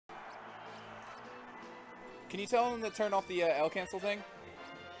Can you tell him to turn off the L cancel thing?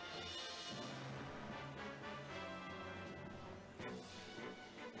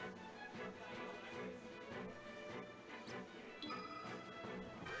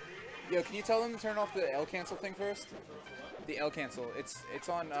 Yo, can you tell them to turn off the L cancel thing first? The L cancel. It's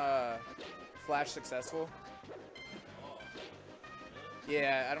on flash successful.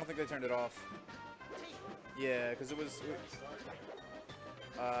 Yeah, I don't think they turned it off. Yeah, because it was.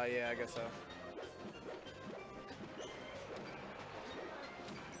 Yeah, I guess so.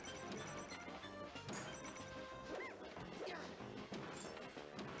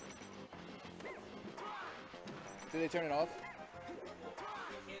 Did they turn it off?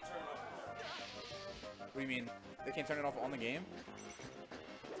 What do you mean? They can't turn it off on the game?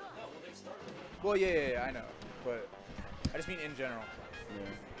 Well, yeah, I know. But I just mean in general.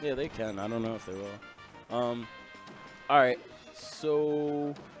 Yeah, they can. I don't know if they will. Alright.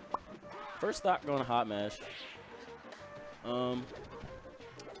 So, first stock going to Hot Mash. I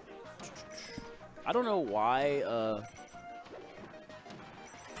don't know why,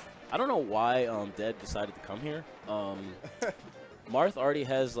 Dead decided to come here. Marth already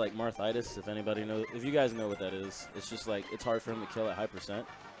has like Marthitis, if you guys know what that is. It's just like it's hard for him to kill at high %.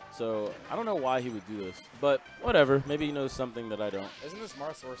 So I don't know why he would do this, but whatever. Maybe he knows something that I don't. Isn't this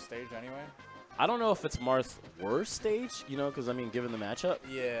Marth's worst stage anyway? I don't know if it's Marth's worst stage, you know, because I mean, given the matchup.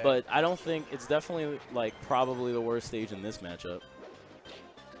 Yeah. But I don't think it's definitely like probably the worst stage in this matchup.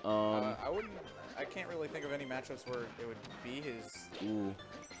 I can't really think of any matchups where it would be his. Ooh.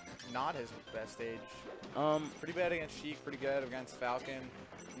 Not his best stage. Pretty bad against Sheik, pretty good against Falcon.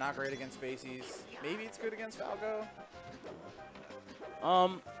 Not great against Spacies. Maybe it's good against Falco.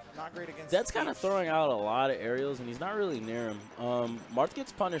 Not great against. That's kind of throwing out a lot of aerials, and he's not really near him. Marth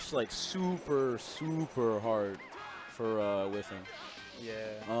gets punished like super hard for whiffing.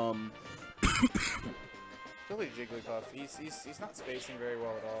 Yeah. Really Jigglypuff. He's not spacing very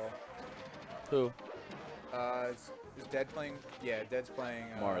well at all. Who? Is Dead playing? Yeah, Dead's playing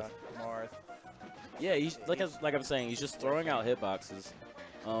Marth. Marth. Yeah, he's like I'm saying, he's just throwing out hitboxes.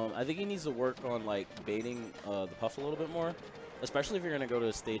 I think he needs to work on like baiting the Puff a little bit more, especially if you're gonna go to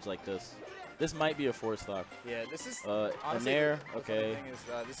a stage like this. This might be a 4-stock. Yeah, this is an honestly, air. The Okay. thing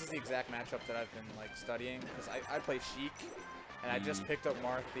is, this is the exact matchup that I've been like studying because I play Sheik, and I just picked up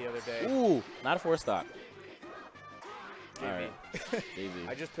Marth the other day. Ooh, not a 4-stock. JV. JV.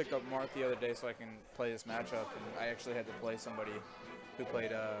 I just picked up Marth the other day so I can play this matchup, and I actually had to play somebody who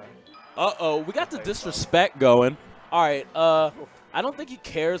played. Uh-oh, we got the disrespect going. All right, I don't think he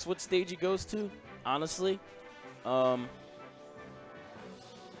cares what stage he goes to, honestly. I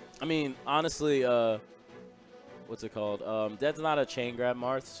mean, honestly, what's it called? Dead's not a chain grab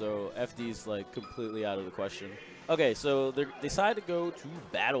Marth, so FD's like completely out of the question. Okay, so they decided to go to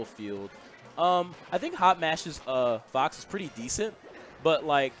Battlefield. I think Hot Mash's Fox is pretty decent, but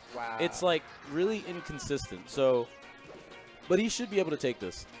like it's like really inconsistent. So, but he should be able to take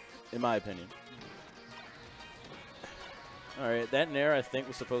this, in my opinion. All right, that nair I think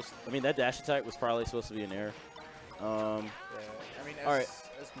was supposed to, I mean, that dash attack was probably supposed to be a nair. Yeah, I mean,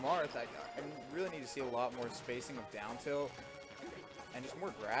 as Marth, I really need to see a lot more spacing of down tilt and just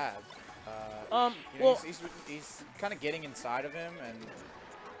more grab. You know, he's kind of getting inside of him and,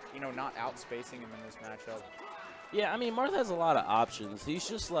 you know, not out-spacing him in this matchup. Yeah, I mean, Marth has a lot of options. He's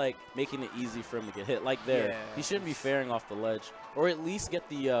just, like, making it easy for him to get hit. Like there, yeah, he shouldn't be fairing off the ledge. Or at least get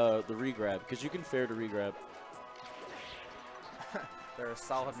the regrab, because you can fair to regrab. There are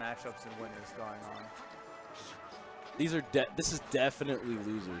solid matchups and winners going on. These are this is definitely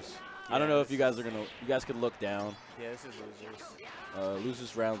losers. Yeah, I don't know if you guys are gonna. You guys could look down. Yeah, this is losers.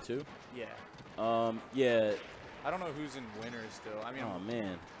 Losers round 2. Yeah. Yeah. I don't know who's in winners still. I mean, oh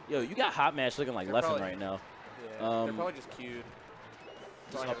man, yo, you got Hot Mash looking like Leffen right now. Yeah, they're probably just queued.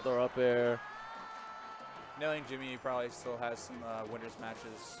 Just up throw up air. Knowing Jimmy probably still has some winners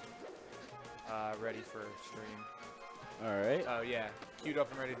matches ready for stream. All right. Oh yeah, queued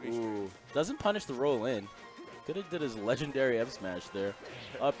up and ready to be streamed. Doesn't punish the roll in. Could have did his legendary F smash there.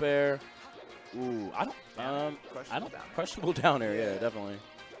 Up air. Ooh, I don't. Questionable down air. Yeah, definitely.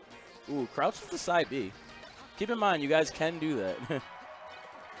 Ooh, crouch to the side B. Keep in mind, you guys can do that.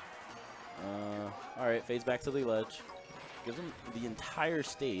 All right, fades back to the ledge. Gives him the entire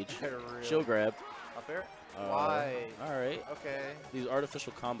stage. Shield grab. Up air. Why? All right. Okay. These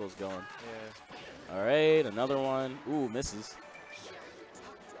artificial combos going. Yeah. All right, another one. Ooh, misses.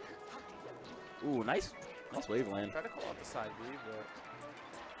 Ooh, nice wave land. Try to call out the side B,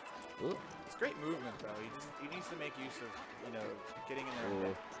 but it's great movement though. He needs to make use of, you know, getting in there,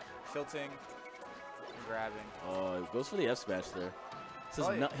 and tilting, and grabbing. Oh, goes for the F smash there.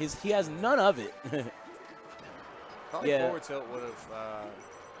 He has none of it. Probably forward tilt would have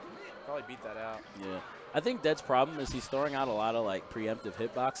probably beat that out. Yeah. I think Dead's problem is he's throwing out a lot of, like, preemptive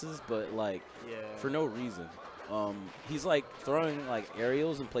hitboxes, but, like, for no reason. He's, like, throwing, like,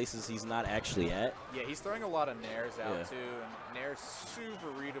 aerials in places he's not actually at. Yeah, he's throwing a lot of nairs out, too, and nair's super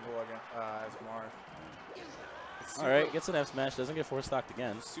readable as Marth. All right, gets an F smash, doesn't get force stocked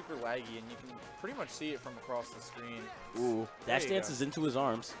again. Super laggy, and you can pretty much see it from across the screen. Ooh, dash dance is into his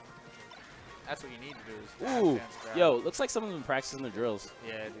arms. That's what you need to do. Is dash dance grab. Yo, looks like someone's been practicing their drills.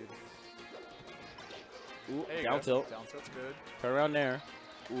 Yeah, dude. Ooh, down tilt. Down tilt's good. Turn around there.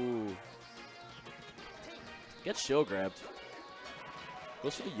 Ooh. Gets shield grabbed.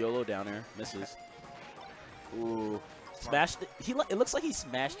 Goes for the YOLO down air. Misses. Ooh. Smashed. It looks like he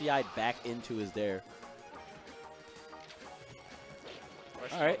smashed the eye back into his dare.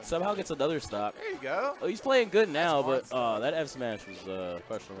 All right, somehow gets another stop. There you go. Oh, he's playing good now, but that F smash was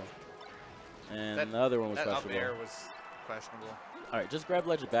questionable. And the other one was questionable. That up air was questionable. All right, just grab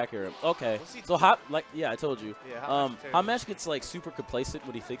ledge of back air. Okay. So I told you. Yeah, Hotmash gets like super complacent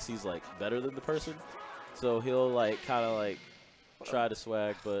when he thinks he's like better than the person. So he'll like kind of like try to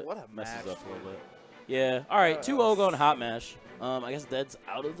swag, but messes up a little bit. Yeah. All right, 2-0 going Hotmash. I guess Dead's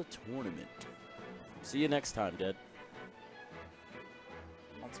out of the tournament. See you next time, Dead.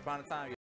 Once upon a time.